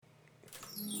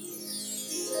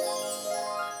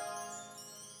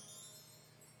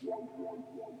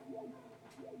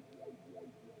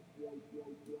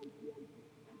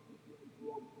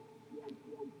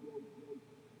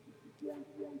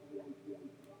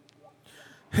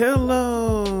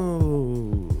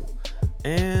Hello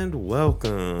and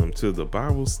welcome to the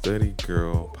Bible Study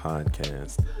Girl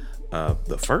podcast.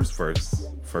 The first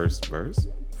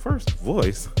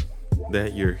voice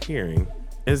that you're hearing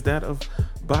is that of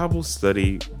Bible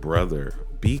Study Brother,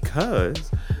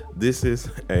 because this is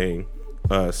a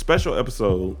special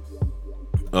episode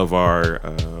of our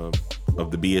of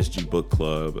the BSG Book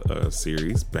Club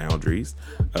series, Boundaries,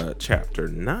 Chapter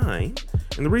 9.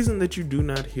 And the reason that you do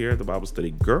not hear the Bible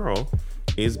Study Girl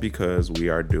is because we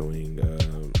are doing,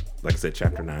 like I said,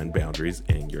 Chapter 9, Boundaries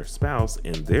and Your Spouse.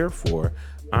 And therefore,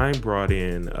 I brought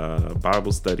in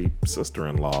Bible Study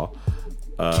Sister-in-Law,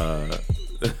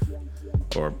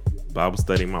 or Bible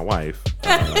Study my wife.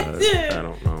 I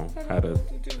don't know how to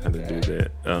do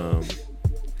that.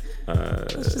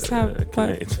 Let's just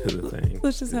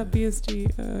have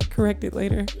BSG correct it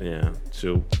later. Yeah,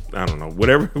 I don't know,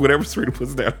 whatever Serena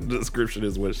puts down in the description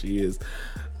is what she is.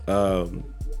 But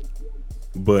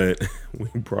we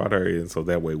brought her in so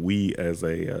that way we, as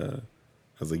a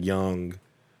young,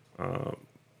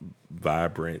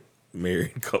 vibrant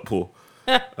married couple,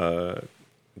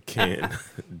 can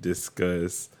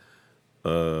discuss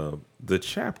the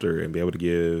chapter and be able to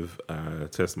give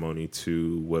testimony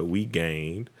to what we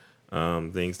gained,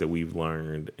 things that we've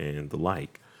learned, and the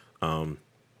like.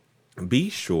 Be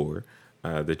sure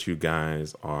that you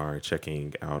guys are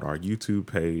checking out our YouTube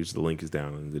page. The link is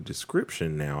down in the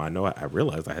description. Now, I know I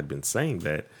realized I had been saying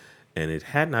that, and it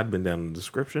had not been down in the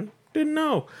description. Didn't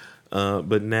know.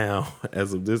 But now,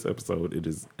 as of this episode,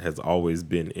 has always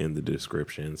been in the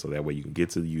description. So that way you can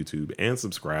get to the YouTube and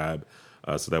subscribe.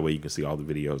 So that way you can see all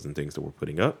the videos and things that we're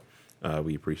putting up.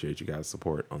 We appreciate you guys'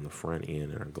 support on the front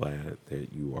end and are glad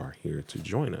that you are here to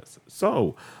join us.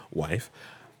 So, wife.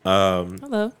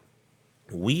 Hello.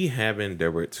 We have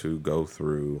endeavored to go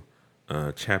through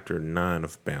Chapter 9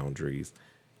 of Boundaries.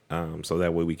 So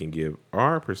that way we can give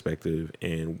our perspective.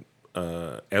 And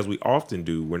as we often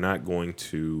do, we're not going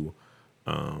to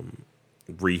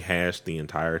rehash the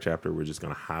entire chapter. We're just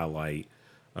going to highlight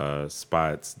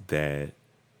spots that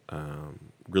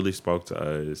really spoke to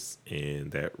us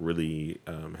and that really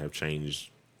have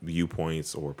changed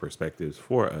viewpoints or perspectives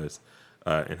for us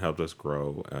and helped us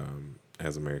grow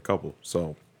as a married couple.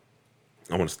 So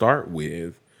I want to start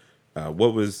with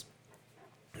what was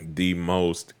the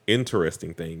most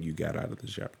interesting thing you got out of the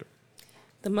chapter?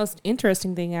 The most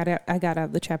interesting thing I got out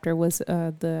of the chapter was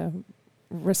the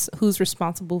who's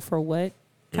responsible for what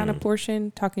kind of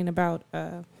portion, talking about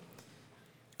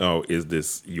is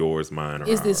this yours, mine, or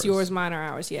is ours? this yours, mine, or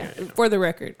ours? Yeah. For the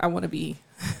record, I want to be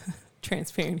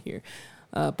transparent here.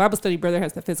 Bible Study Brother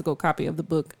has the physical copy of the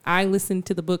book. I listened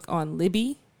to the book on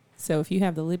Libby. So if you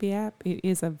have the Libby app, it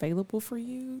is available for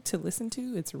you to listen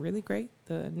to. It's really great.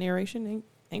 The narration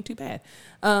ain't too bad.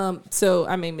 So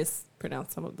I may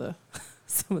mispronounce some of the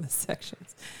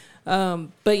sections.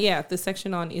 But yeah, the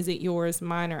section on is it yours,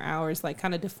 mine, or ours, like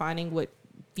kind of defining what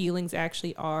feelings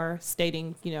actually are,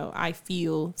 stating, I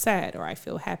feel sad, or I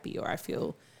feel happy, or I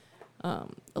feel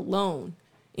alone,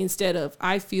 instead of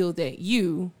I feel that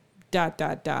you ...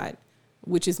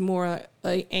 which is more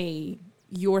a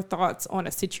your thoughts on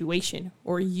a situation,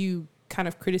 or you kind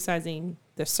of criticizing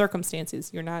the circumstances.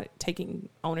 You're not taking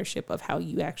ownership of how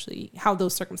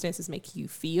those circumstances make you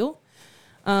feel.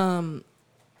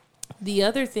 The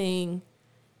other thing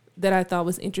that I thought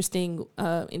was interesting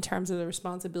in terms of the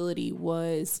responsibility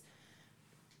was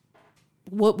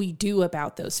what we do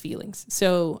about those feelings.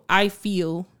 So I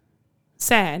feel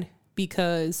sad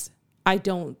because I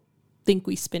don't think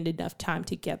we spend enough time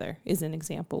together, is an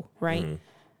example, right? Mm-hmm.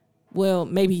 Well,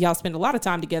 maybe y'all spend a lot of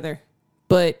time together,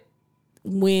 but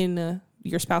when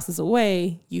your spouse is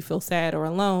away, you feel sad or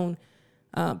alone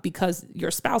because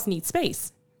your spouse needs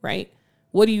space, right?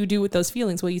 What do you do with those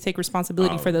feelings? Well, you take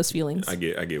responsibility for those feelings. I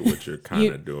get what you're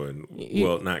kind of doing.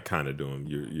 Well, not kind of doing.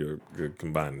 You're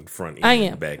combining front end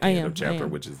and back end of chapter,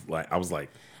 which is like, I was like,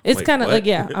 it's kind of like,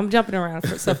 yeah, I'm jumping around,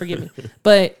 so forgive me.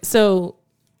 But so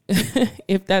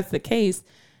if that's the case,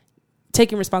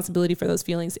 taking responsibility for those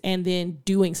feelings and then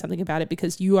doing something about it,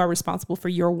 because you are responsible for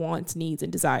your wants, needs,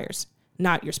 and desires,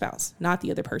 not your spouse, not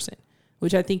the other person,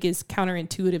 which I think is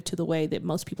counterintuitive to the way that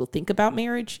most people think about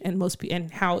marriage and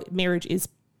how marriage is,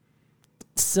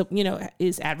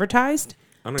 is advertised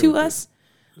to us.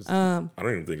 I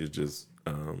don't even think it's just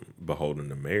beholden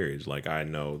to marriage. Like, I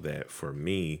know that for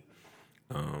me,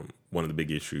 one of the big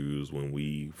issues when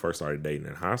we first started dating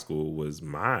in high school was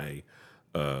my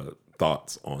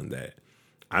thoughts on that.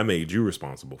 I made you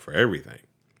responsible for everything.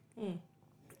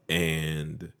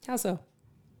 And how so?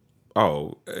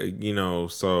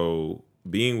 So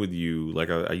being with you, like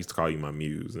I used to call you my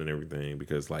muse and everything,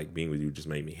 because like being with you just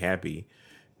made me happy.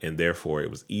 and therefore it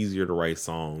was easier to write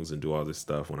songs and do all this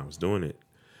stuff when I was doing it.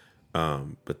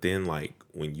 But then like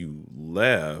when you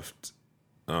left,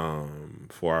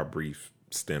 for our brief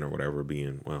stint or whatever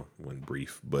wasn't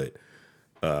brief, but,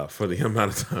 for the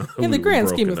amount of time in the grand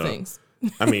scheme of up, things.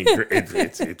 I mean,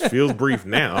 it feels brief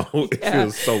now. It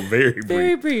feels so very brief.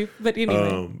 Very brief, but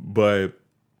anyway. But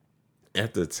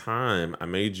at the time, I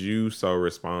made you so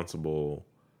responsible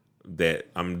that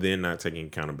I'm then not taking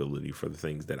accountability for the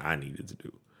things that I needed to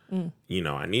do.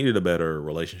 I needed a better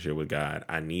relationship with God.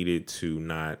 I needed to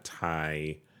not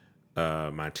tie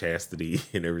my chastity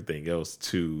and everything else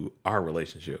to our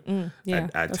relationship.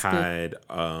 I tied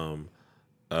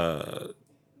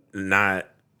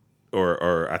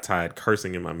I tied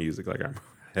cursing in my music. Like I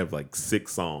have like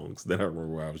 6 songs that I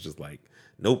remember where I was just like,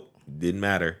 nope, didn't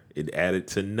matter. It added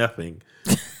to nothing.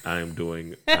 I'm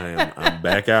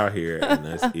back out here, and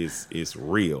it's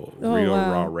real,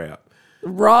 wow. Raw rap.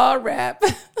 Raw rap.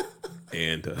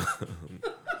 And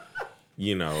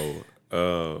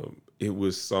it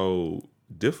was so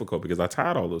difficult because I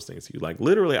tied all those things to you. Like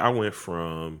literally, I went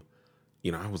from,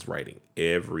 I was writing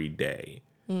every day.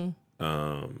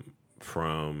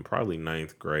 From probably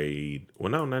 9th grade.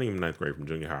 Well, no, not even 9th grade. From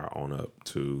junior high on up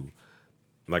to,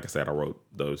 like I said, I wrote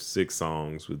those 6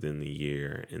 songs within the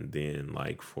year, and then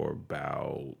like for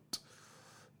about,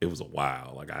 it was a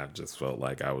while. Like I just felt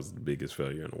like I was the biggest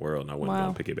failure in the world, and I wasn't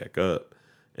going to pick it back up.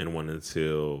 And it wasn't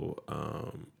until,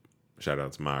 shout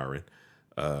out to Myron,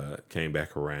 came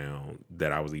back around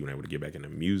that I was even able to get back into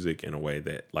music in a way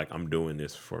that like I'm doing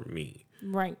this for me.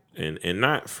 Right. And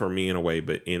not for me in a way,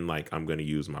 but in like I'm going to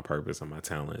use my purpose and my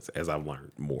talents as I've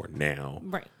learned more now.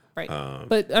 Right.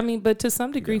 But to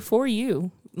some degree for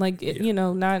you, like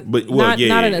not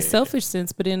in a selfish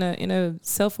sense, but in a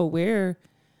self-aware,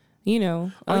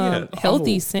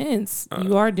 healthy sense.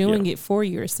 You are doing it for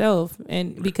yourself,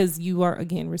 and because you are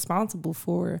again responsible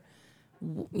for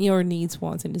your needs,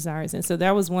 wants, and desires. And so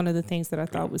that was one of the things that I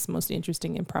thought was most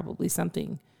interesting, and probably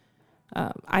something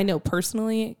I know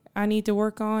personally I need to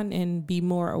work on and be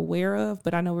more aware of,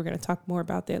 but I know we're going to talk more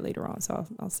about that later on. So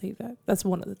I'll save that. That's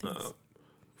one of the things.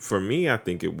 For me, I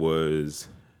think it was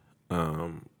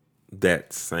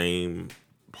that same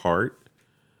part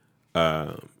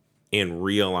in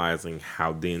realizing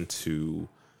how then to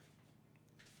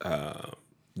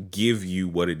give you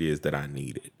what it is that I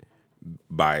needed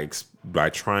by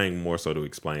trying more so to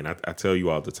explain. I tell you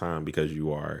all the time, because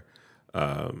you are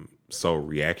so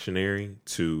reactionary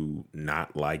to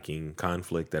not liking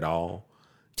conflict at all,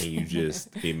 and you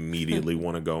just immediately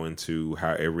want to go into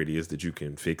however it is that you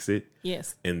can fix it.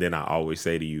 Yes. And then I always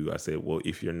say to you, I said, well,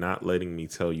 if you're not letting me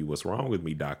tell you what's wrong with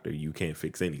me, doctor, you can't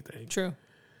fix anything. True.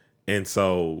 And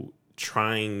so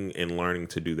trying and learning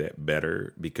to do that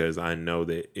better, because I know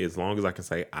that as long as I can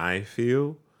say I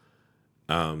feel,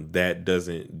 that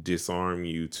doesn't disarm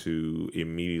you to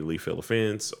immediately feel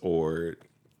offense or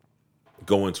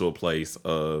go into a place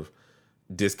of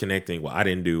disconnecting. Well, I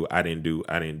didn't do,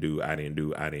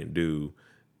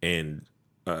 and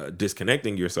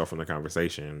disconnecting yourself from the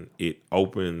conversation. It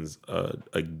opens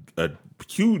a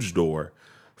huge door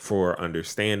for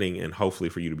understanding, and hopefully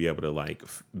for you to be able to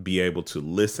be able to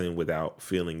listen without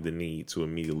feeling the need to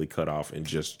immediately cut off and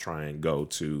just try and go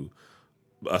to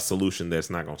a solution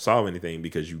that's not going to solve anything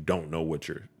because you don't know what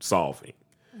you're solving.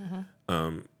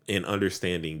 Mm-hmm. And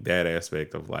understanding that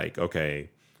aspect of okay,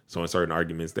 so in certain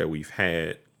arguments that we've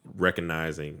had,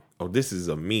 recognizing, oh, this is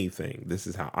a me thing. This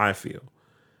is how I feel.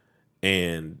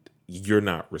 And you're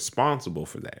not responsible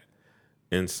for that.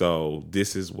 And so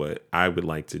this is what I would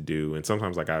like to do. And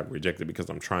sometimes I reject it because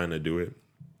I'm trying to do it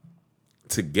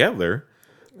together.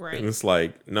 Right. And it's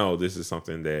no, this is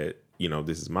something that,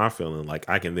 this is my feeling.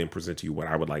 I can then present to you what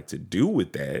I would like to do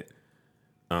with that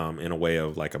in a way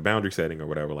of a boundary setting or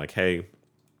whatever. Hey,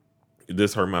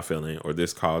 this hurt my feeling, or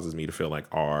this causes me to feel like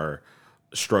our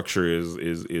structure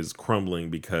is crumbling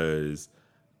because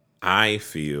I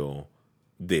feel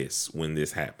this when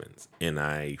this happens, and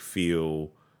I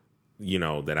feel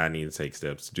that I need to take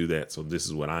steps to do that. So this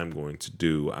is what I'm going to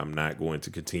do. I'm not going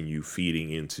to continue feeding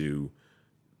into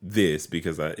this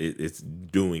because it's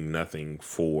doing nothing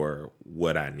for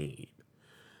what I need.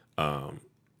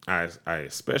 I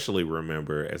especially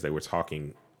remember as they were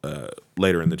talking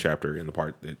later in the chapter, in the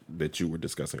part that you were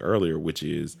discussing earlier, which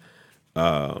is,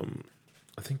 I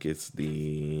think it's let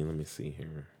me see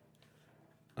here.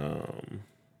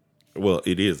 Well,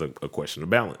 it is a question of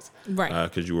balance. Right.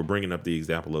 Because you were bringing up the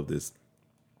example of this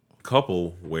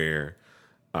couple where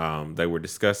they were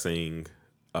discussing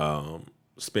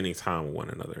spending time with one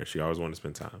another. And she always wanted to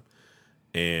spend time.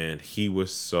 And he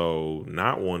was so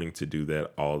not wanting to do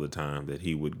that all the time that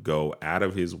he would go out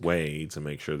of his way to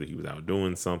make sure that he was out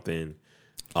doing something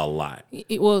a lot.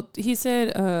 Well, he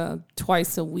said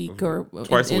twice a week or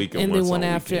twice a week, and then one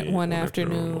afternoon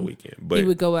on the weekend. But he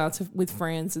would go out with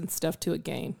friends and stuff to a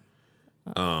game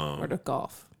or to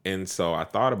golf. And so I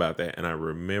thought about that, and I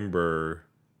remember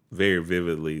very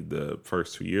vividly the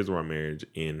first 2 years of our marriage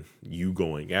in you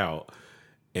going out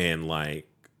and like,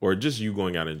 or just you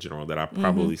going out in general, that I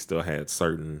probably still had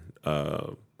certain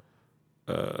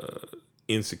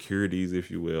insecurities,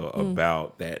 if you will,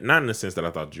 about that. Not in the sense that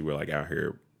I thought you were like out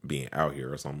here being out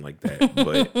here or something like that,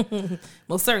 but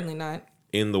well, certainly not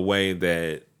in the way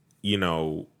that, you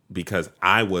know, because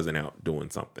I wasn't out doing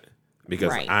something,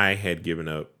 because I had given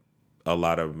up a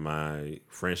lot of my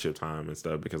friendship time and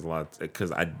stuff because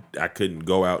I couldn't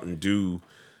go out and do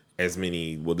as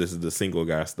many, well, this is the single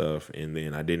guy stuff, and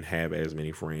then I didn't have as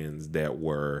many friends that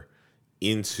were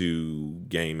into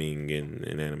gaming and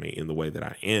anime in the way that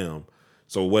I am.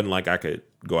 So it wasn't like I could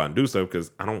go out and do stuff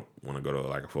because I don't want to go to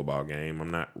like a football game.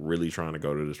 I'm not really trying to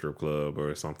go to the strip club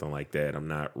or something like that. I'm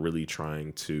not really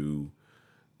trying to,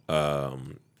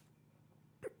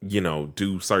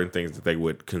 do certain things that they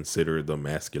would consider the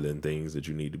masculine things that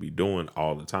you need to be doing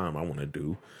all the time. I want to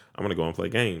go and play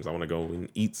games. I want to go and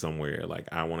eat somewhere. Like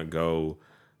I want to go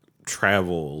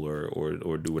travel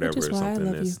or do whatever, or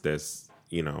something that's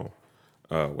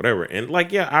whatever. And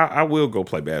like, yeah, I will go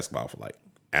play basketball for like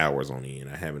hours on end.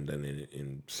 I haven't done it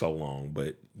in so long,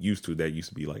 but used to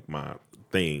be like my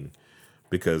thing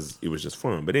because it was just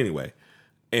fun. But anyway,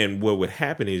 and what would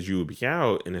happen is you would be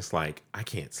out and it's like, I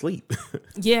can't sleep.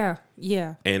 Yeah.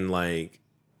 And like,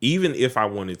 even if I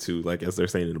wanted to, like, as they're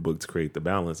saying in the book, to create the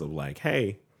balance of like,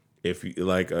 hey, if you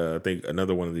like, I think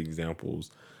another one of the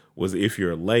examples was if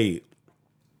you're late,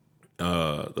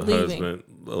 the husband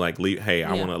like leave. Hey,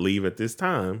 I want to leave at this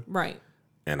time. Right.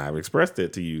 And I've expressed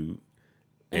it to you.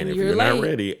 And if you're not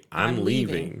ready, I'm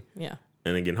leaving. Yeah.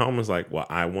 And then get home is like, well,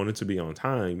 I wanted to be on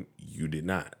time. You did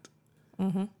not.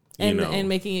 Mm-hmm. And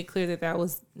making it clear that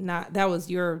was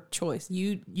your choice.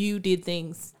 You did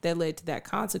things that led to that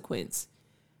consequence.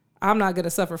 I'm not going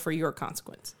to suffer for your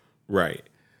consequence. Right.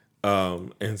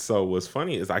 And so what's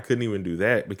funny is I couldn't even do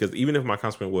that because even if my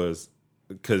consequence was,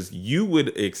 because you would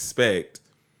expect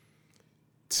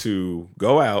to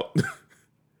go out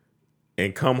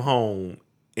and come home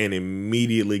and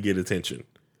immediately get attention.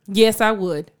 Yes, I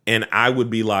would. And I would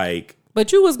be like,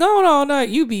 but you was gone all night.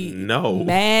 You be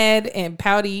mad and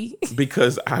pouty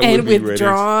because I would and be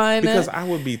withdrawn ready because I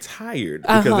would be tired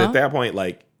because at that point,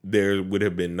 like, there would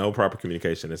have been no proper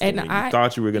communication as to when you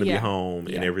thought you were going to be home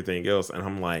and everything else. And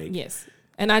I'm like, yes.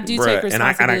 And I do take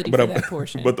responsibility for that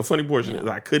portion. But the funny portion is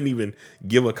I couldn't even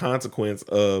give a consequence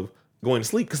of going to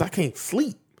sleep because I can't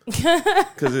sleep.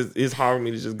 Because it's hard for me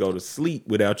to just go to sleep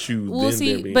without you. Well,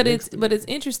 see, but it's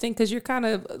interesting because you're kind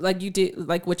of like you did,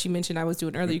 like what you mentioned I was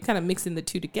doing earlier. You're kind of mixing the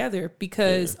two together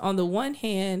because on the one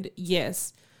hand,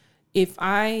 yes, if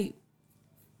I,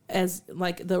 as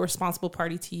like the responsible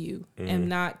party to you, am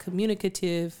not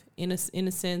communicative in a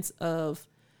sense of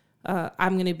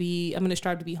I'm going to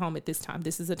strive to be home at this time.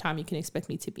 This is the time you can expect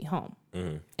me to be home,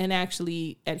 and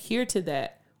actually adhere to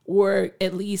that. Or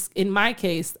at least in my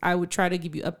case, I would try to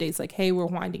give you updates like, hey, we're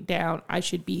winding down. I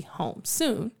should be home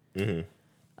soon.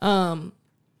 Mm-hmm.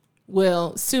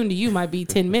 Well, soon to you might be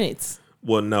 10 minutes.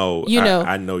 Well, no,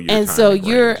 I know your and so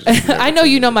you're. I know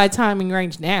you know my timing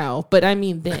range now, but I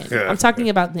mean then. I'm talking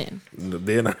about then.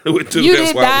 Then I knew it too. You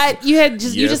did not. You had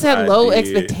just. Yes, you just had low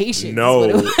expectations. No,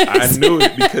 I knew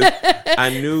it because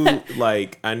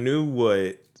I knew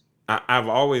what. I've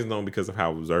always known because of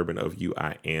how observant of you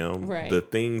I am. Right. The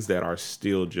things that are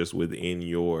still just within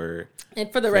your.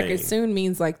 And for the record, soon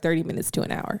means like 30 minutes to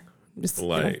an hour. Just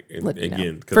like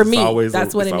again, for me,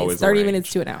 that's what it means. 30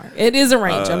 minutes to an hour. It is a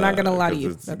range. I'm not going to lie to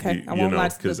you. Okay, I won't lie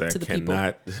to the people.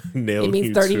 It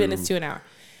means 30 minutes to an hour,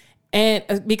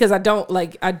 and because I don't.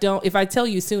 If I tell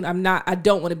you soon, I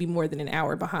don't want to be more than an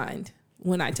hour behind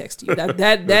when I text you.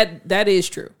 That is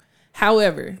true.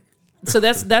 However. So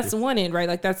that's one end, right?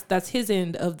 Like that's his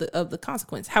end of the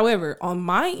consequence. However, on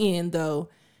my end though,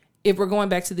 if we're going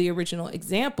back to the original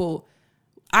example,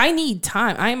 I need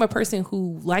time. I am a person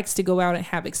who likes to go out and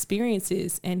have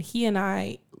experiences, and he and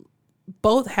I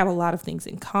both have a lot of things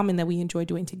in common that we enjoy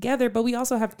doing together, but we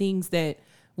also have things that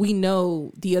we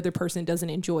know the other person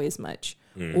doesn't enjoy as much,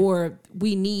 or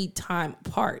we need time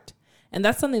apart. And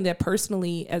that's something that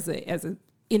personally, as a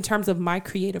in terms of my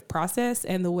creative process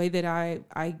and the way that I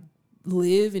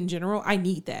live in general, I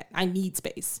need that. I need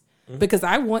space because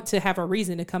I want to have a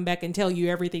reason to come back and tell you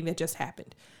everything that just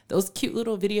happened. Those cute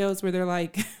little videos where they're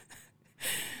like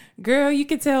girl, you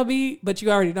can tell me, but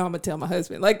you already know I'm gonna tell my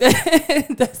husband. Like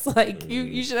that. That's like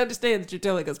you should understand that you're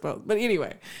telling us both. But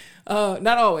anyway,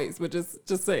 not always, but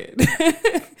just saying.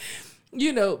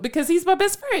 You know, because he's my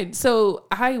best friend. So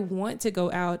I want to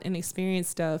go out and experience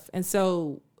stuff. And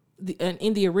so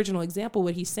in the original example,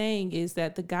 what he's saying is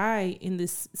that the guy in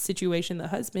this situation, the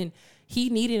husband, he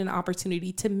needed an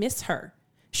opportunity to miss her.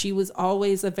 She was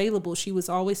always available. She was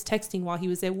always texting while he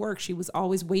was at work. She was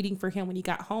always waiting for him when he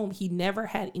got home. He never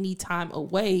had any time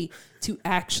away to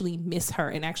actually miss her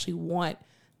and actually want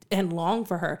and long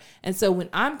for her. And so when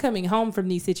I'm coming home from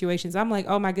these situations, I'm like,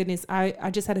 oh my goodness, I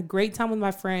just had a great time with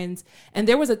my friends. And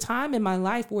there was a time in my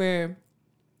life where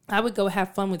I would go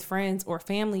have fun with friends or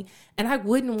family, and I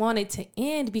wouldn't want it to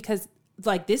end because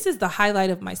like, this is the highlight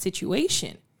of my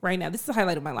situation right now. This is the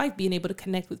highlight of my life, being able to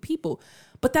connect with people.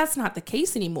 But that's not the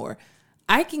case anymore.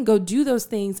 I can go do those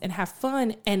things and have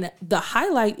fun. And the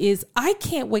highlight is I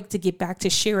can't wait to get back to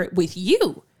share it with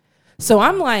you. So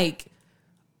I'm like,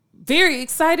 very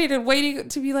excited and waiting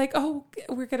to be like, oh,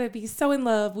 we're going to be so in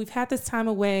love. We've had this time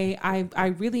away.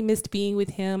 I really missed being with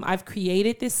him. I've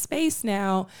created this space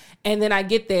now. And then I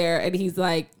get there and he's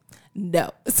like,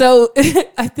 no. So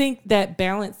I think that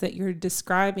balance that you're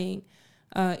describing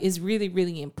is really,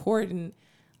 really important.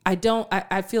 I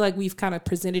feel like we've kind of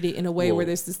presented it in a way where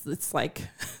there's this, it's like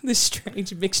this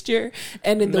strange mixture.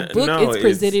 And in the book, it's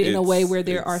presented in a way where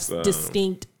there are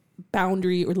distinct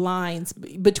boundary or lines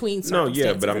between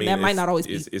circumstances. But I mean, that might not always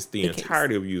be it's the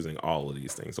entirety of using all of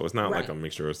these things. So it's not like a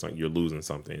mixture of something, you're losing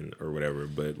something or whatever.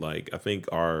 But like, I think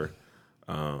our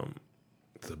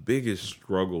the biggest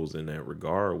struggles in that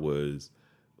regard was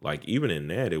like, even in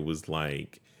that, it was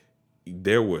like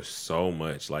there was so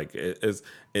much like as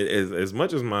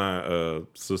much as my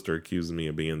sister accuses me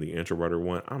of being the introverted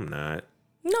one, I'm not.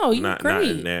 No, you're great. Not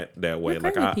in that way. You're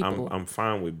like I'm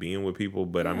fine with being with people,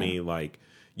 but I mean, like,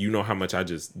 you know how much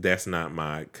that's not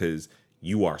because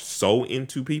you are so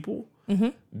into people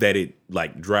that it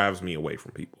like drives me away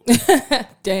from people.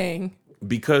 Dang.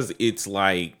 Because it's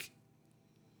like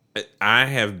I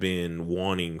have been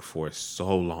wanting for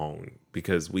so long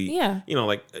because we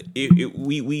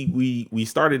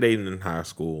started dating in high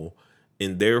school,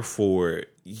 and therefore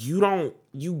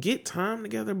you get time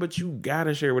together, but you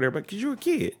gotta share with everybody because you're a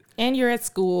kid. And you're at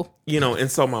school.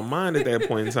 And so my mind at that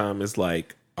point in time is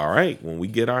like, all right, when we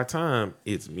get our time,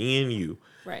 it's me and you.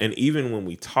 Right. And even when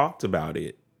we talked about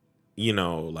it,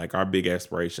 like our big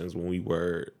aspirations when we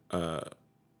were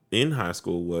in high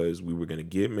school was we were going to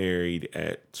get married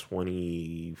at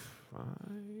 25.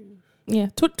 Yeah,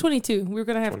 22. We were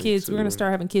going to have 22. Kids. We were going to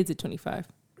start having kids at 25.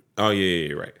 Oh,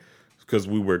 yeah, right. Because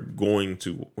we were going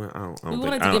to, we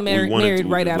wanted to get married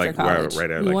right after college.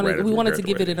 We wanted to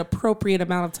give it an appropriate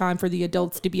amount of time for the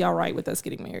adults to be all right with us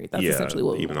getting married. That's essentially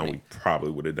what we wanted. Even though we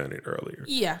probably would have done it earlier.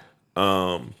 Yeah.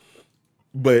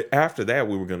 But after that,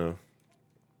 we were going to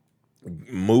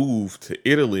move to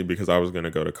Italy because I was going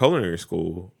to go to culinary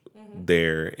school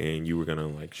there, and you were going to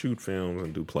like shoot films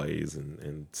and do plays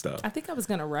and stuff. I think I was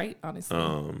going to write, honestly.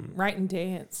 Write and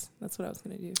dance. That's what I was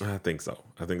going to do. I think so.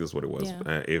 I think that's what it was.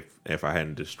 Yeah. If I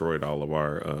hadn't destroyed all of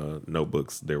our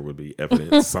notebooks, there would be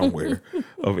evidence somewhere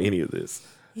of any of this.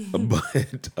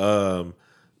 But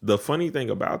the funny thing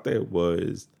about that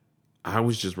was I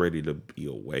was just ready to be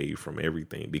away from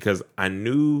everything because I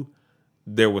knew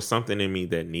there was something in me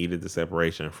that needed the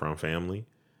separation from family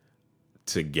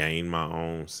to gain my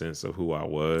own sense of who I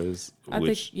was,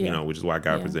 which is why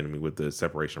God presented me with the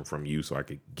separation from you so I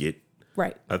could get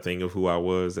a thing of who I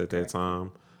was at that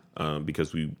time.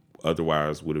 Because we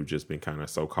otherwise would have just been kind of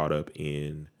so caught up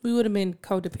in... We would have been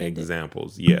codependent.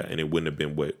 Examples, yeah. And it wouldn't have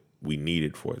been what we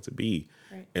needed for it to be.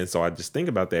 Right. And so I just think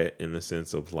about that in the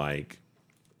sense of like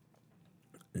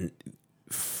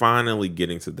finally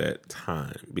getting to that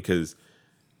time. Because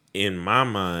in my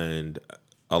mind...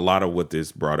 a lot of what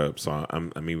this brought up, so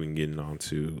I'm even getting on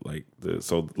to like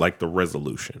the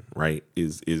resolution, right,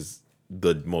 is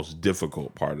the most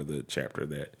difficult part of the chapter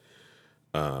that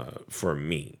for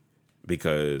me,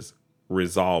 because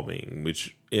resolving,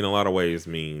 which in a lot of ways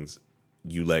means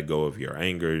you let go of your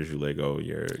angers, you let go of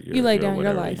your you lay down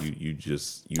whatever. Your life.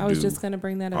 I was just going to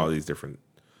bring that up. All these different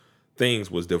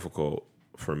things was difficult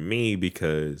for me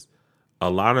because a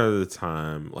lot of the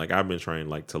time, like I've been trained,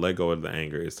 like to let go of the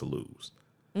anger is to lose.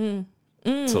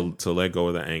 To let go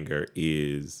of the anger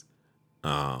is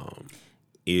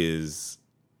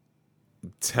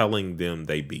telling them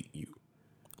they beat you.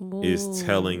 Ooh. Is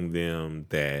telling them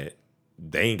that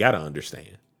they ain't gotta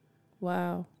understand.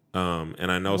 Wow.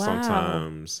 And I know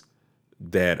sometimes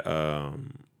that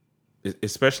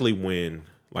especially when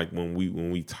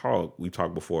we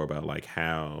talk before about like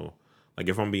how like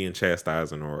if I'm being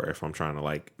chastising or if I'm trying to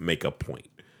like make a point.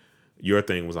 Your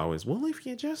thing was always, well, if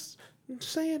you just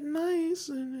say it nice,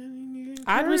 and you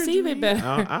I'd receive it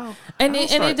better. And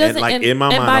it doesn't. Like and, in my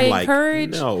mind, by I'm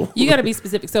encourage, like, no. You got to be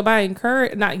specific. So by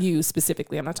encourage, not you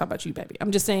specifically. I'm not talking about you, baby.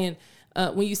 I'm just saying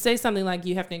when you say something like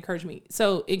you have to encourage me.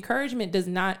 So encouragement does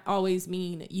not always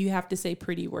mean you have to say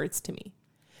pretty words to me.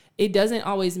 It doesn't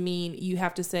always mean you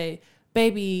have to say,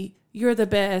 baby, you're the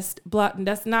best. Blah.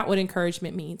 That's not what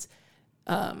encouragement means.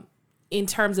 In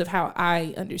terms of how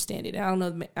I understand it. I don't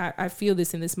know. I feel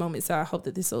this in this moment, so I hope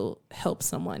that this will help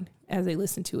someone as they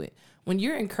listen to it. When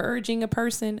you're encouraging a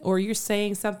person or you're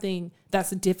saying something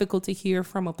that's difficult to hear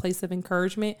from a place of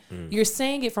encouragement, you're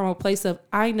saying it from a place of,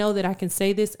 I know that I can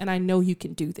say this and I know you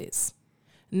can do this.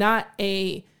 So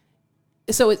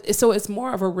it's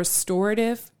more of a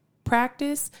restorative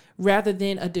practice rather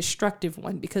than a destructive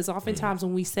one, because oftentimes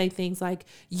when we say things like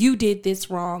you did this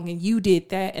wrong and you did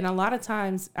that, and a lot of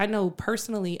times I know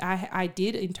personally I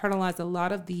did internalize a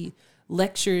lot of the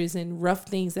lectures and rough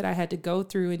things that I had to go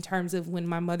through in terms of when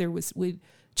my mother would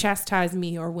chastise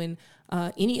me, or when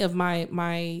any of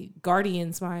my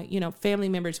guardians, my family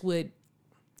members would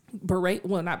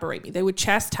not berate me, they would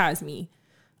chastise me.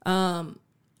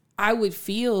 I would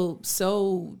feel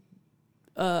so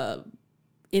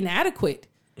inadequate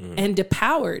and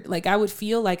depowered. Like I would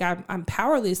feel like I'm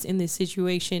powerless in this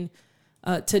situation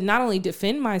to not only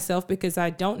defend myself, because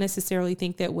I don't necessarily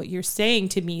think that what you're saying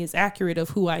to me is accurate of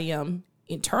who I am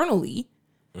internally.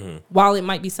 While it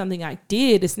might be something I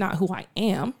did, it's not who I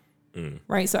am.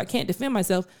 Right. So I can't defend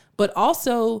myself, but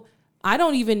also I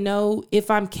don't even know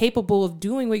if I'm capable of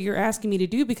doing what you're asking me to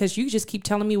do, because you just keep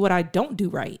telling me what I don't do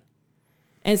right.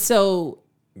 And so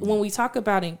when we talk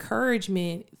about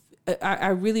encouragement, I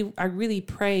really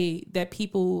pray that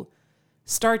people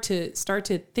start to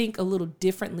think a little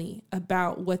differently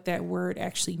about what that word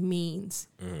actually means,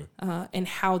 and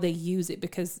how they use it,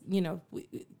 because that's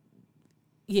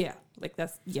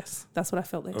what I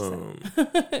felt like saying.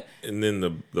 And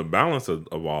then the balance of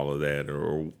all of that,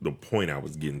 or the point I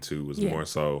was getting to, was more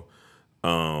so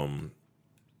the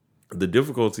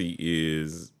difficulty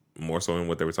is more so in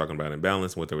what they were talking about in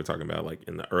balance, what they were talking about like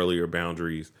in the earlier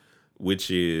boundaries,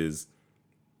 which is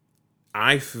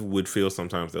I would feel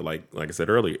sometimes that like I said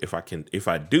earlier, if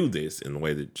I do this in the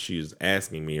way that she's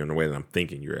asking me, or in the way that I'm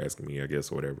thinking you're asking me, I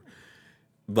guess, or whatever,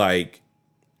 like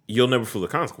you'll never feel the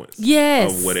consequence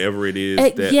of whatever it is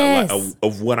that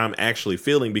of what I'm actually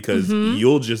feeling, because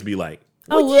you'll just be like,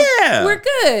 we're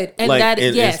good. And like, that,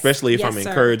 and especially if I'm sir.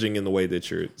 encouraging in the way that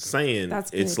you're saying,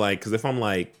 it's like, because if I'm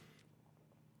like,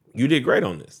 you did great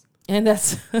on this, and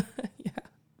that's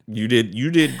you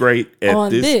did great at on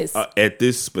this at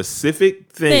this specific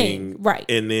thing, right?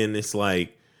 And then it's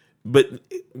like, but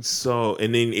so,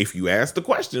 and then if you ask the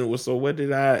question, well, so what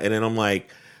did I? And then I'm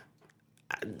like,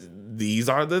 these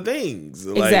are the things,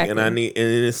 like, exactly.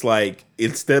 And it's like,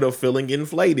 instead of feeling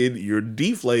inflated, you're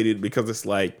deflated, because it's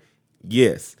like,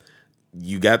 yes,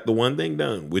 you got the one thing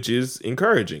done, which is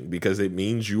encouraging, because it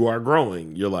means you are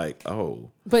growing. You're like,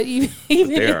 oh, but even in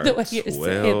the way you're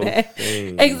saying that,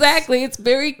 exactly, it's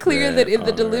very clear that in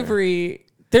the delivery,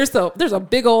 there's a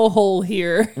big old hole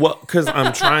here. Well, because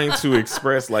I'm trying to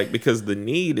express, like, because the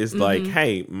need is like,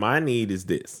 hey, my need is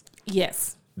this.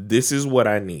 Yes, this is what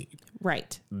I need.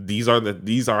 Right. These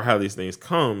are how these things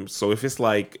come. So if it's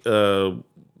like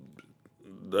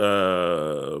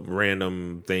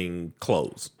random thing,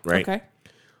 clothes, right? Okay.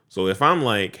 So if I'm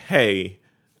like, hey,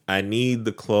 I need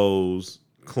the clothes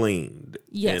cleaned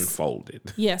and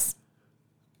folded. Yes.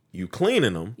 You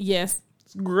cleaning them. Yes.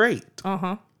 It's great.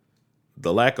 Uh-huh.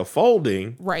 The lack of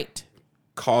folding. Right.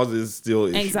 Causes still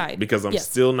issue, anxiety, because I'm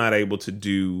still not able to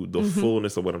do the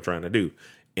fullness of what I'm trying to do.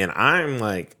 And I'm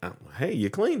like, hey, you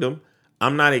cleaned them.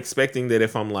 I'm not expecting that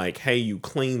if I'm like, hey, you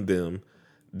cleaned them,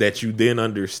 that you then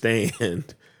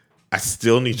understand I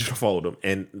still need you to fold them.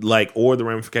 And like, or the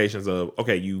ramifications of,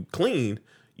 okay, you cleaned,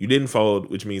 you didn't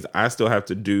fold, which means I still have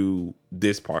to do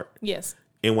this part. Yes.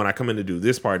 And when I come in to do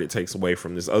this part, it takes away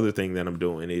from this other thing that I'm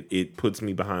doing. It puts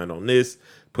me behind on this,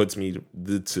 puts me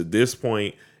to this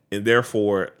point. And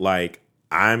therefore, like,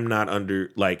 I'm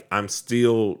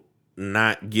still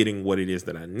not getting what it is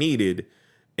that I needed.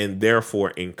 And therefore,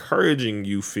 encouraging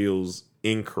you feels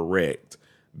incorrect,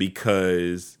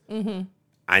 because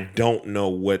I don't know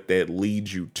what that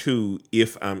leads you to.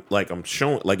 If I'm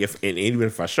showing, like, and even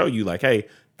if I show you, like, hey,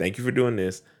 thank you for doing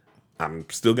this, I'm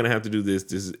still gonna have to do this.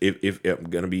 This is if I'm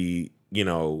gonna be,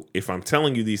 if I'm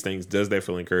telling you these things, does that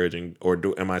feel encouraging, or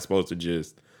am I supposed to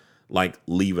just like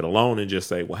leave it alone and just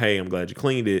say, well, hey, I'm glad you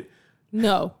cleaned it?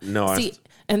 No.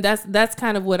 And that's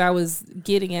kind of what I was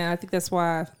getting at. I think that's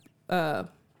why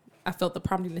I felt the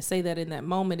prompting to say that in that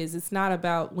moment is it's not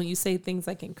about when you say things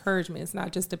like encouragement. It's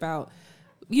not just about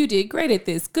you did great at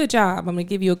this. Good job. I'm going to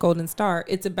give you a golden star.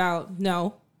 It's about,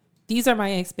 no, these are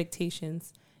my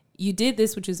expectations. You did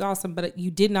this, which is awesome, but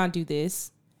you did not do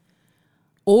this.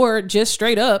 Or just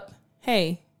straight up,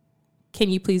 hey, can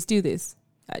you please do this?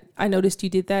 I noticed you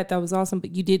did that. That was awesome,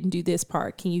 but you didn't do this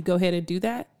part. Can you go ahead and do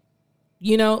that?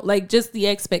 You know, like just the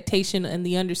expectation and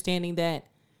the understanding that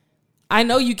I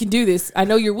know you can do this. I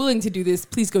know you're willing to do this.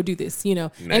 Please go do this, you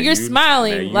know. Now and you're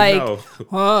smiling like,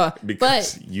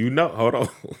 because but, you know, hold on.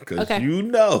 Because you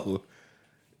know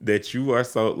that you are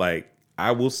so like,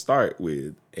 I will start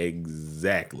with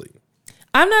exactly.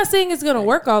 I'm not saying it's going to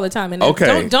work all the time. And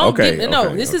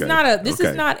this is not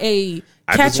a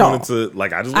catch-all. I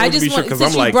just wanted to be sure because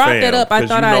I'm like, brought that up. I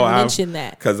thought I'd mention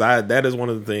that because that is one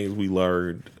of the things we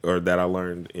learned or that I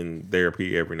learned in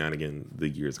therapy every now and again the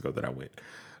years ago that I went.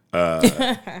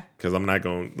 Because I'm not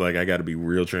going like I got to be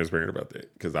real transparent about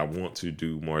that because I want to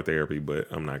do more therapy, but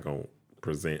I'm not going to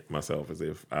present myself as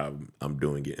if I'm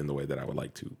doing it in the way that I would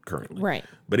like to currently. Right.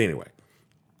 But anyway,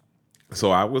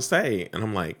 so I will say, and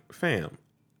I'm like, fam,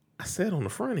 I said on the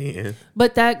front end.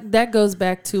 But that goes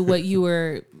back to what you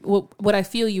were, what I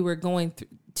feel you were going through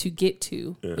to get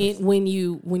to when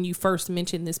you first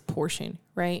mentioned this portion,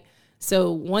 right?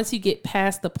 So once you get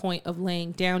past the point of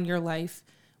laying down your life,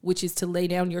 which is to lay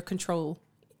down your control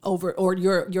over, or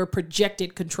your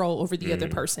projected control over the other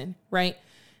person, right?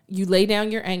 You lay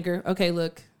down your anger. Okay,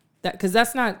 look, because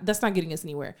that's not getting us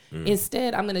anywhere.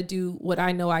 Instead, I'm going to do what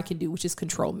I know I can do, which is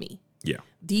control me. Yeah.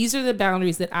 These are the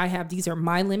boundaries that I have. These are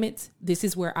my limits. This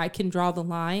is where I can draw the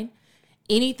line.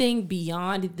 Anything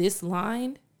beyond this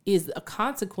line is a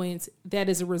consequence that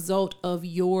is a result of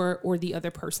your or the other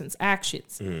person's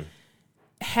actions.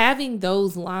 Having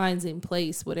those lines in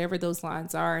place, whatever those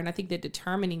lines are, and I think that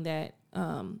determining that,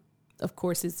 of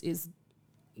course, is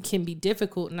can be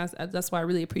difficult, and that's why I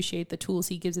really appreciate the tools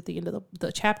he gives at the end of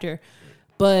the chapter.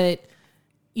 But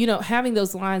you know, having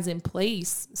those lines in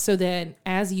place so that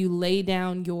as you lay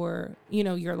down your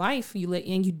life,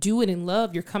 and you do it in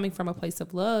love, you're coming from a place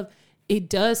of love. It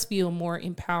does feel more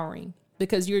empowering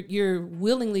because you're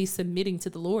willingly submitting to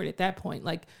the Lord at that point.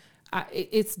 Like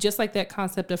it's just like that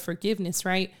concept of forgiveness,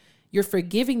 right? You're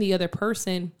forgiving the other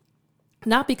person,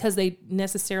 not because they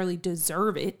necessarily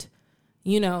deserve it.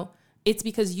 You know, it's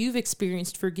because you've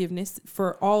experienced forgiveness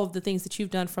for all of the things that you've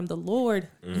done from the Lord.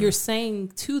 You're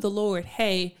saying to the Lord,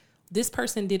 hey, this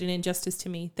person did an injustice to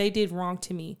me. They did wrong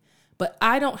to me, but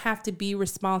I don't have to be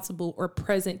responsible or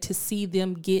present to see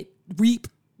them reap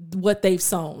what they've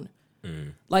sown.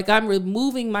 Like I'm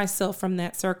removing myself from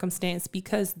that circumstance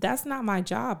because that's not my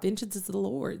job. Vengeance is the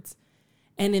Lord's.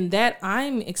 And in that,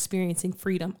 I'm experiencing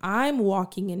freedom. I'm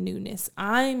walking in newness.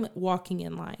 I'm walking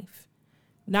in life.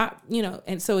 Not,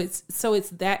 and so it's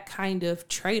that kind of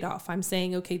trade-off. I'm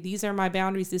saying, okay, these are my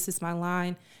boundaries. This is my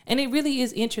line. And it really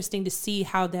is interesting to see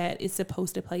how that is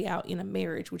supposed to play out in a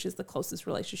marriage, which is the closest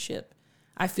relationship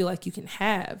I feel like you can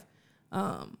have,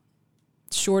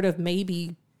 short of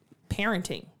maybe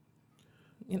parenting.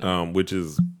 Which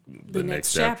is the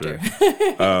next chapter.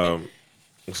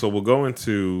 So we'll go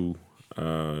into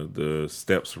the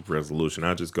steps of resolution.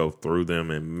 I'll just go through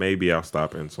them and maybe I'll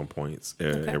stop in some points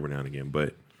every now and again.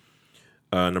 But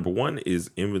number one is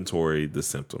inventory the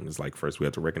symptoms. Like first we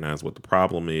have to recognize what the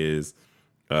problem is,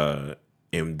 and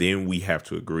then we have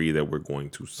to agree that we're going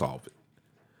to solve it.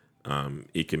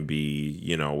 It can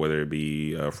be, whether it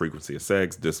be frequency of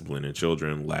sex, discipline in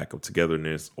children, lack of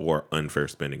togetherness, or unfair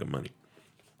spending of money,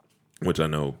 which I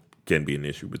know can be an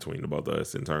issue between the both of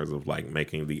us in terms of like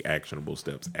making the actionable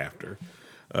steps after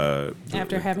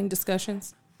having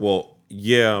discussions. Well,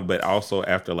 yeah, but also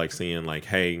after like seeing like,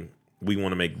 hey, we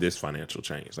want to make this financial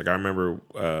change. Like I remember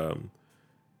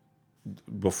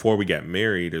before we got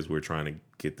married, as we were trying to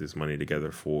get this money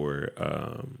together for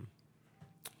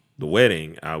the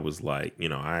wedding, I was like,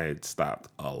 I had stopped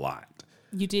a lot.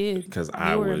 You did because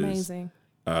I was amazing.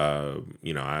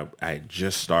 I had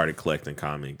just started collecting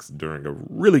comics during a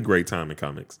really great time in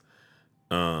comics.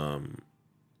 And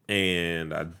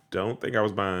I don't think I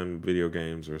was buying video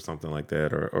games or something like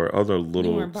that or other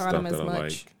little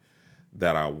stuff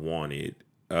that I wanted.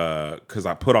 Cause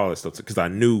I put all this stuff because I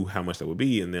knew how much that would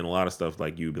be. And then a lot of stuff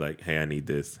like you'd be like, hey, I need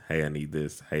this. Hey, I need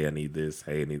this. Hey, I need this.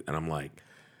 Hey, I need, and I'm like,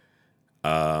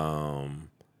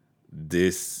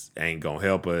 this ain't gonna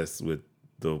help us with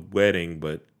the wedding,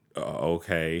 but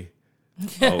okay.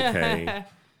 And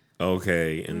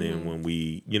then when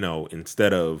we,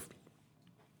 instead of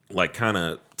like kind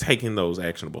of taking those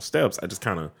actionable steps, I just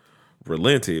kind of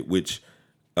relented, which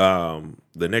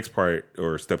the next part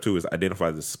or step 2 is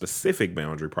identify the specific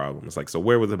boundary problem. It's like, so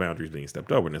where were the boundaries being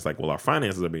stepped over? And it's like, well, our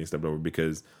finances are being stepped over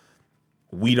because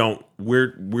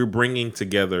we're bringing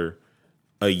together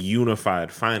a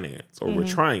unified finance, or we're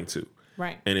trying to.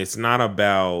 Right. And it's not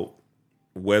about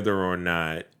whether or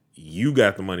not you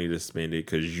got the money to spend it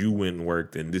because you went and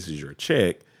worked and this is your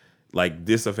check. Like,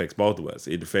 this affects both of us.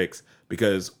 It affects,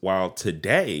 because while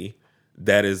today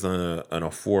that is an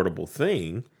affordable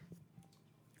thing,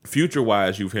 future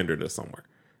wise, you've hindered us somewhere,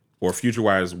 or future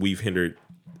wise, we've hindered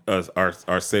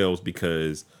ourselves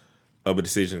because of a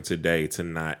decision today to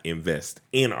not invest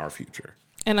in our future.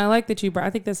 And I like that you brought, I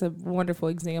think that's a wonderful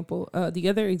example. The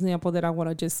other example that I want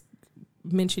to just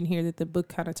mention here that the book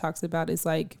kind of talks about is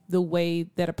like the way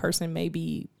that a person may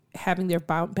be having their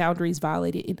boundaries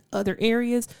violated in other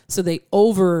areas. So they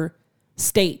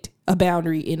overstate a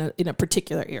boundary in a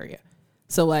particular area.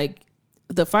 So like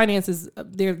the finances,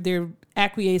 they're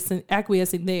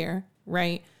acquiescing there,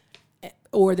 right?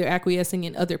 Or they're acquiescing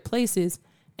in other places.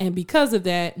 And because of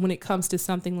that, when it comes to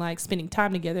something like spending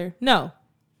time together, no,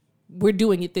 we're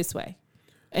doing it this way.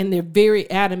 And they're very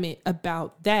adamant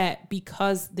about that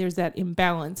because there's that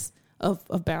imbalance of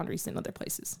boundaries in other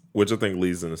places. Which I think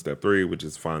leads into step 3, which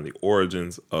is find the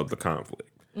origins of the conflict.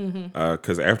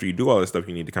 Because after you do all this stuff,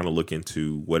 you need to kind of look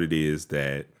into what it is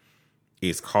that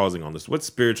is causing all this. What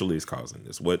spiritually is causing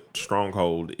this? What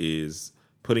stronghold is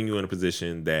putting you in a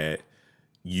position that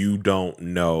you don't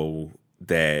know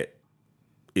that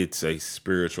it's a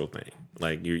spiritual thing?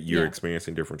 Like you're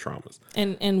experiencing different traumas.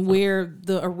 And where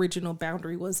the original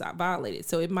boundary was violated.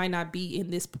 So it might not be in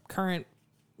this current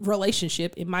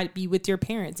relationship. It might be with your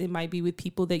parents. It might be with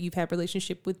people that you've had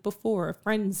relationship with before,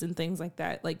 friends and things like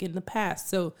that, like in the past.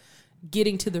 So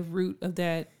getting to the root of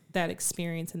that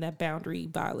experience and that boundary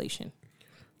violation.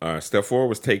 Step 4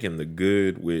 was taking the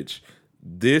good, which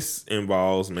this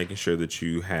involves making sure that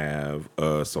you have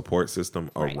a support system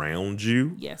around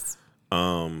you. Yes.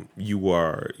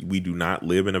 We do not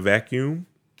live in a vacuum.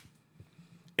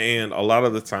 And a lot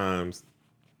of the times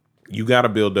you got to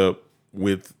build up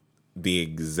with the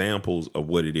examples of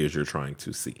what it is you're trying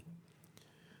to see.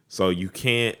 So you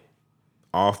can't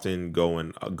often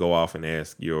go off and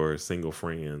ask your single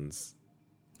friends,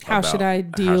 how should I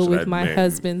deal with my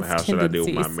husband's tendencies? How should I deal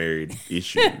with my married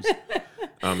issues?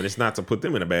 And it's not to put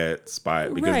them in a bad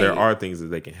spot, because there are things that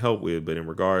they can help with. But in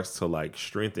regards to like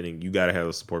strengthening, you got to have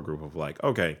a support group of like,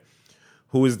 okay,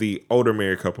 who is the older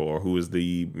married couple, or who is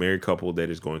the married couple that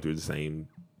is going through the same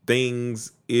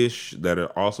things ish, that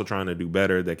are also trying to do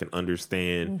better, that can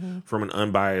understand from an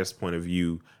unbiased point of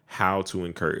view how to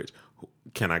encourage.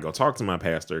 Can I go talk to my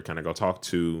pastor? Can I go talk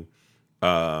to,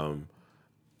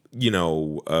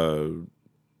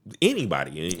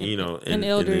 anybody, an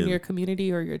elder in your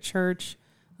community or your church,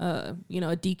 a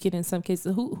deacon in some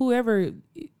cases, whoever,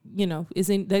 is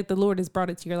in, that the Lord has brought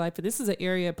into your life. But this is an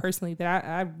area personally that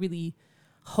I really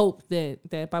hope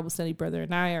that Bible Study Brother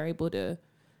and I are able to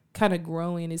kind of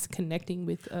grow in, is connecting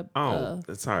with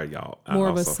sorry y'all, I more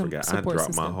also of a forgot I dropped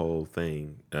system. my whole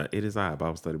thing. It is I,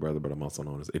 Bible Study Brother, but I'm also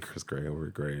known as Icarus Gray over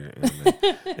at Gray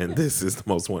and this is the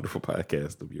most wonderful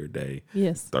podcast of your day.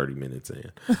 Yes, 30 minutes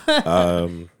in.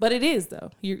 But it is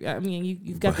though.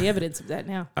 You've got the evidence of that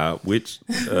now. Which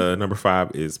number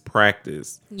 5 is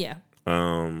practice. Yeah.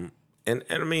 And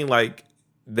I mean, like,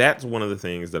 that's one of the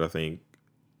things that I think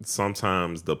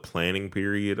sometimes the planning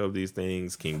period of these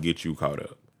things can get you caught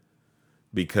up,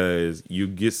 because you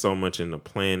get so much into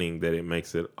planning that it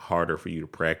makes it harder for you to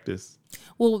practice.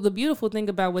 Well, the beautiful thing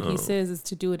about what he says is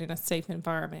to do it in a safe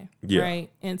environment, right?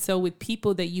 And so with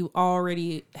people that you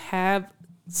already have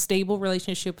stable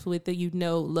relationships with, that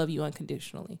love you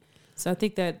unconditionally. So I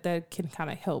think that can kind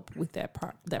of help with that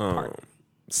part.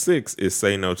 6 is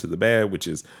say no to the bad, which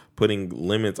is putting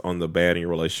limits on the bad in your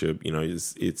relationship.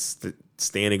 It's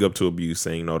standing up to abuse,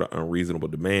 saying no to unreasonable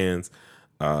demands,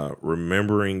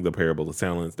 remembering the parable of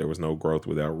talents. There was no growth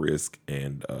without risk,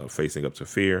 and facing up to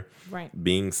fear. Right.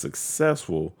 Being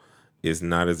successful is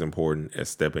not as important as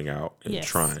stepping out and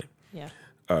trying. Yeah.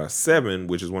 7,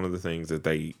 which is one of the things that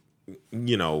they,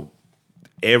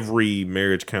 every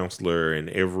marriage counselor and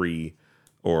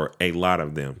or a lot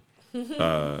of them,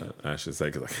 I should say,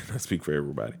 because I cannot speak for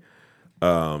everybody.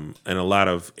 And a lot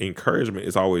of encouragement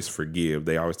is always forgive.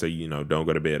 They always tell you, don't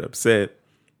go to bed upset.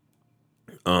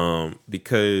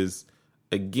 Because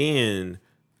again,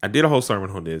 I did a whole sermon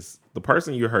on this. The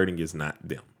person you're hurting is not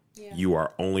them. Yeah. You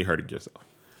are only hurting yourself.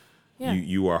 Yeah.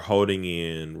 You are holding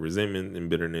in resentment and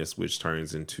bitterness, which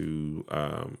turns into,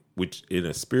 which in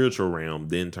a spiritual realm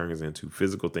then turns into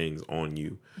physical things on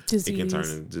you. Disease. It can turn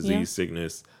into disease,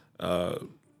 sickness,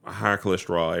 high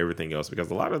cholesterol, everything else.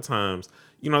 Because a lot of times,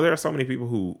 there are so many people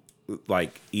who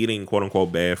like eating quote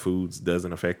unquote bad foods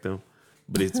doesn't affect them,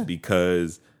 but it's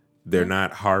because they're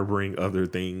not harboring other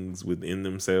things within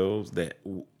themselves that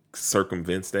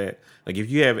circumvents that. Like if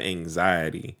you have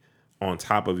anxiety on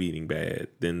top of eating bad,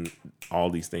 then all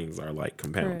these things are like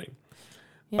compounding.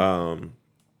 Yeah.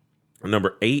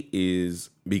 Number 8 is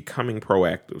becoming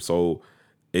proactive. So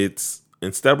it's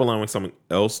instead of allowing someone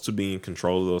else to be in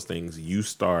control of those things, you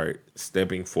start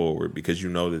stepping forward because you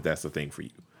know that that's the thing for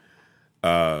you.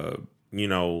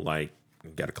 Like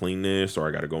got to clean this, or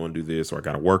I got to go and do this, or I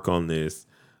got to work on this.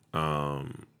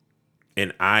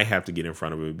 And I have to get in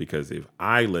front of it because if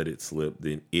I let it slip,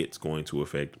 then it's going to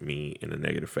affect me in a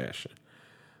negative fashion.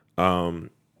 And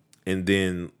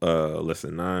then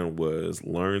lesson 9 was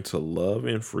learn to love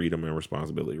in freedom and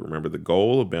responsibility. Remember, the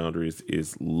goal of boundaries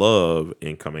is love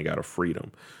and coming out of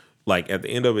freedom. Like at the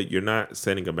end of it, you're not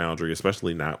setting a boundary,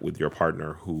 especially not with your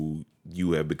partner who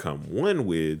you have become one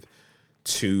with,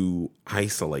 to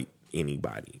isolate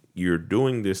anybody. You're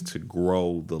doing this to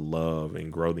grow the love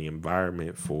and grow the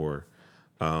environment for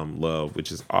love,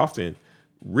 which is often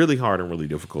really hard and really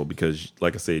difficult because,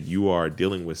 like I said, you are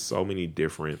dealing with so many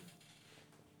different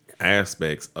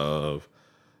aspects of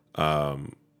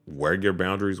where your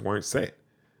boundaries weren't set.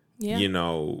 Yeah.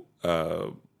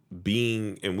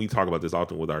 Being, and we talk about this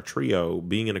often with our trio,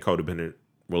 being in a codependent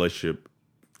relationship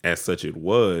as such it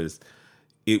was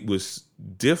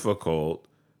difficult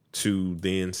to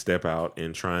then step out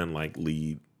and try and like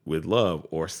lead with love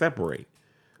or separate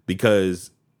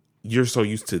because you're so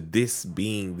used to this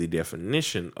being the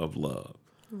definition of love.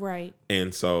 Right.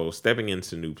 And so stepping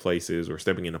into new places or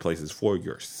stepping into places for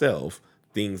yourself,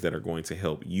 things that are going to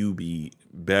help you be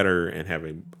better and have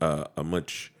a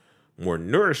much more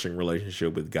nourishing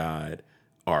relationship with God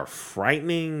are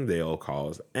frightening. They'll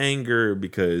cause anger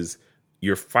because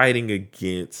you're fighting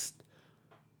against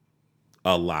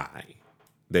a lie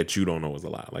that you don't know is a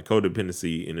lie. Like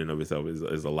codependency in and of itself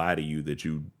is a lie to you that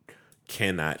you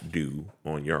cannot do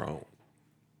on your own.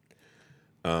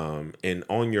 And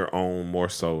on your own, more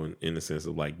so in the sense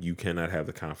of like you cannot have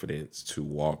the confidence to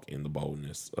walk in the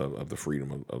boldness of the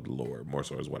freedom of the Lord. More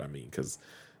so is what I mean. Because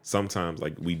sometimes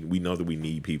like we know that we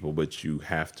need people, but you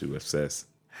have to assess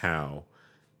how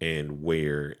and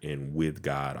where and with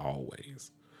God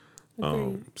always.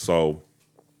 So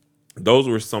those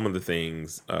were some of the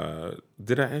things.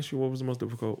 Did I ask you what was the most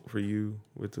difficult for you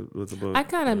with the book? I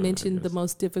kind of mentioned the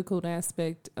most difficult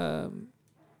aspect.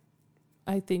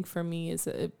 I think for me is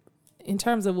in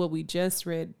terms of what we just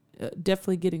read,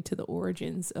 definitely getting to the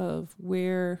origins of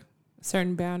where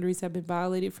certain boundaries have been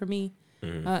violated for me,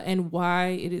 and why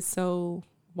it is so.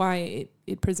 Why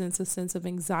it presents a sense of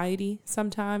anxiety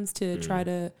sometimes to try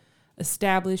to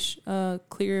establish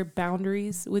clear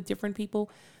boundaries with different people.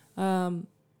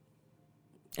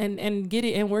 And get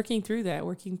it and working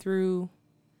through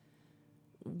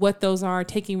what those are,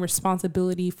 taking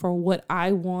responsibility for what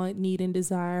I want, need, and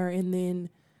desire. And then,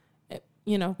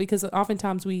 because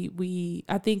oftentimes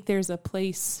I think there's a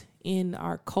place in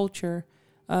our culture,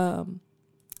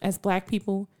 as Black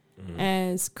people,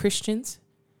 as Christians,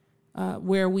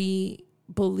 where we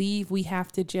believe we have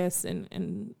to just,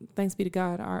 and thanks be to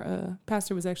God, our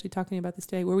pastor was actually talking about this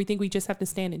today, where we think we just have to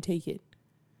stand and take it.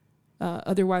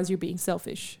 Otherwise, you're being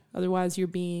selfish. Otherwise, you're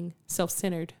being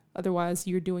self-centered. Otherwise,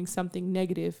 you're doing something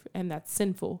negative, and that's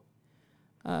sinful.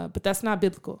 But that's not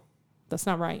biblical. That's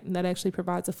not right. And that actually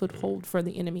provides a foothold for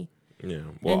the enemy. Yeah.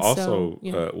 Well, and also,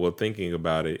 thinking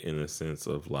about it in a sense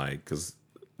of like, because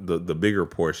the bigger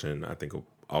portion, I think,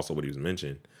 also what he was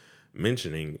mentioning,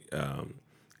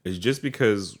 is just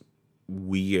because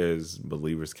we as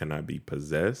believers cannot be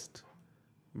possessed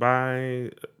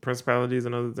by principalities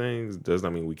and other things does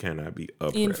not mean we cannot be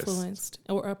influenced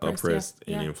or oppressed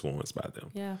and influenced by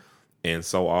them. Yeah. And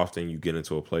so often you get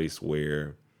into a place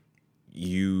where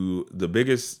the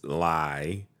biggest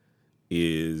lie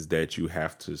is that you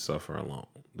have to suffer alone.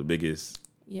 The biggest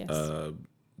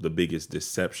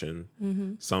deception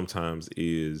sometimes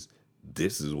is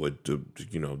this is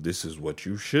what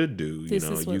you should do.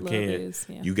 You can't.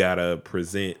 Yeah. You gotta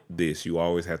present this. You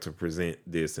always have to present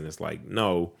this, and it's like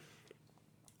no.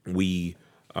 We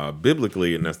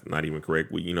biblically, and that's not even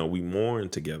correct. We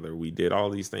mourned together. We did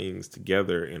all these things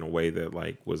together in a way that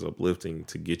like was uplifting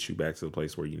to get you back to the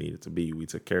place where you needed to be. We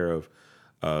took care of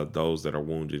those that are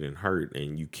wounded and hurt,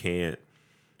 and you can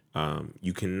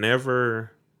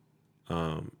never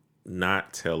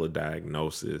not tell a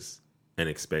diagnosis and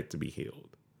expect to be healed.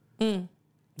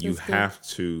 You have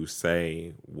to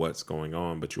say what's going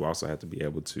on, but you also have to be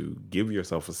able to give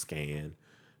yourself a scan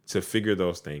to figure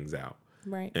those things out.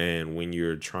 Right. And when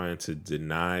you're trying to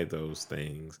deny those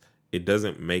things, it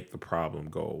doesn't make the problem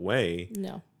go away.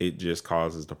 No. It just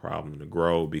causes the problem to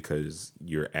grow because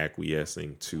you're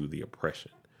acquiescing to the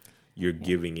oppression. You're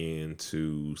giving in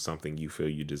to something you feel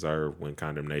you deserve when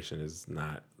condemnation is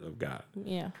not of God.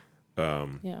 Yeah.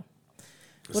 Yeah.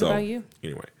 What So, about you?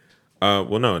 Anyway.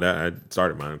 Well, no, that I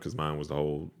started mine because mine was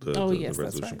the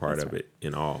resolution part of it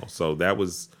in all. So that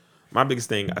was my biggest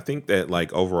thing. I think that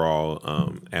like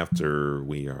overall, after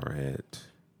we are at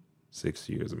 6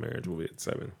 years of marriage, we'll be at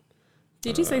 7.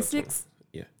 Did you say 6?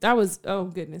 Yeah. That was, oh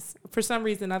goodness. For some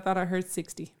reason, I thought I heard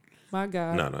 60. My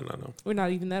God. No. We're not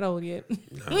even that old yet.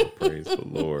 No, praise the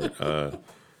Lord.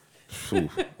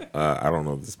 I don't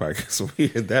know if this podcast will be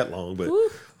that long, but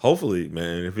hopefully,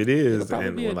 man, if it is,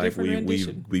 and like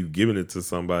we've given it to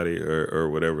somebody or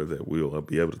whatever, that we'll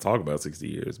be able to talk about 60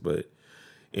 years. But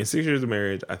in 6 years of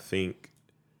marriage, I think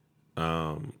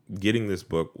getting this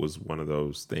book was one of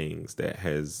those things that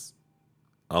has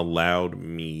allowed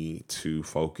me to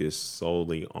focus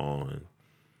solely on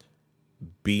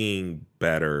being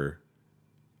better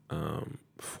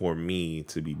for me,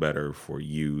 to be better for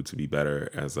you, to be better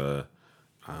as a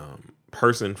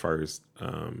person first,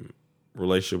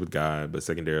 relationship with God, but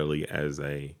secondarily as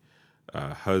a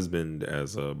husband,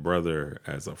 as a brother,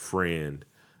 as a friend,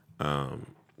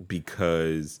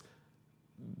 because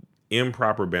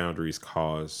improper boundaries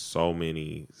cause so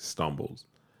many stumbles.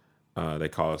 They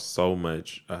cause so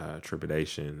much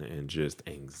trepidation and just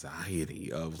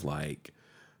anxiety of like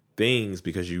things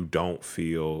because you don't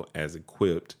feel as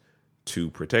equipped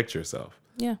to protect yourself.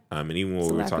 Yeah. And even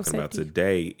what we're talking about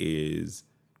today is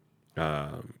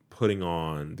putting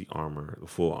on the armor, the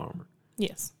full armor.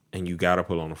 Yes. And you got to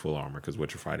put on the full armor because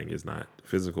what you're fighting is not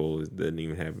physical. It doesn't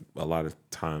even have a lot of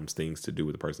times things to do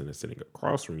with the person that's sitting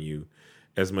across from you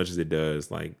as much as it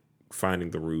does like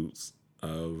finding the roots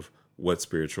of what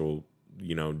spiritual,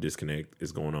 disconnect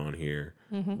is going on here.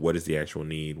 Mm-hmm. What is the actual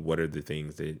need? What are the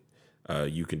things that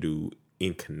you can do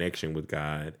in connection with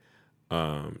God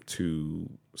to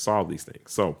solve these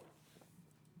things? So,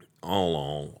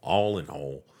 all in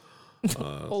all,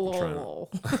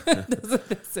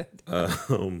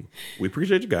 we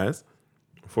appreciate you guys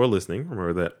for listening.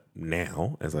 Remember that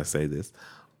now, as I say this,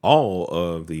 all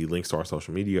of the links to our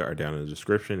social media are down in the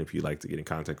description. If you'd like to get in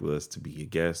contact with us to be a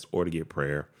guest or to get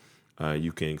prayer,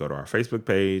 you can go to our Facebook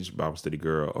page, Bible Study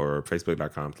Girl, or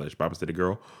facebook.com/Bible Study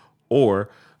Girl, or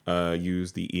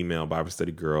use the email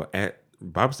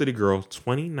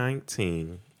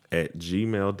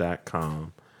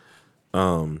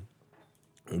BibleStudyGirl2019@gmail.com,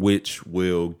 which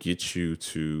will get you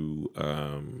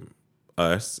to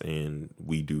us, and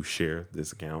we do share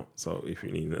this account. So if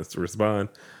you need us to respond,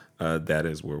 that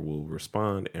is where we'll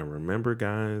respond. And remember,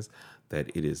 guys,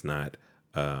 that it is not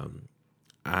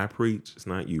I preach, it's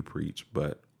not you preach,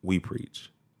 but we preach.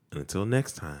 And until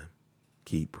next time,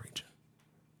 keep preaching.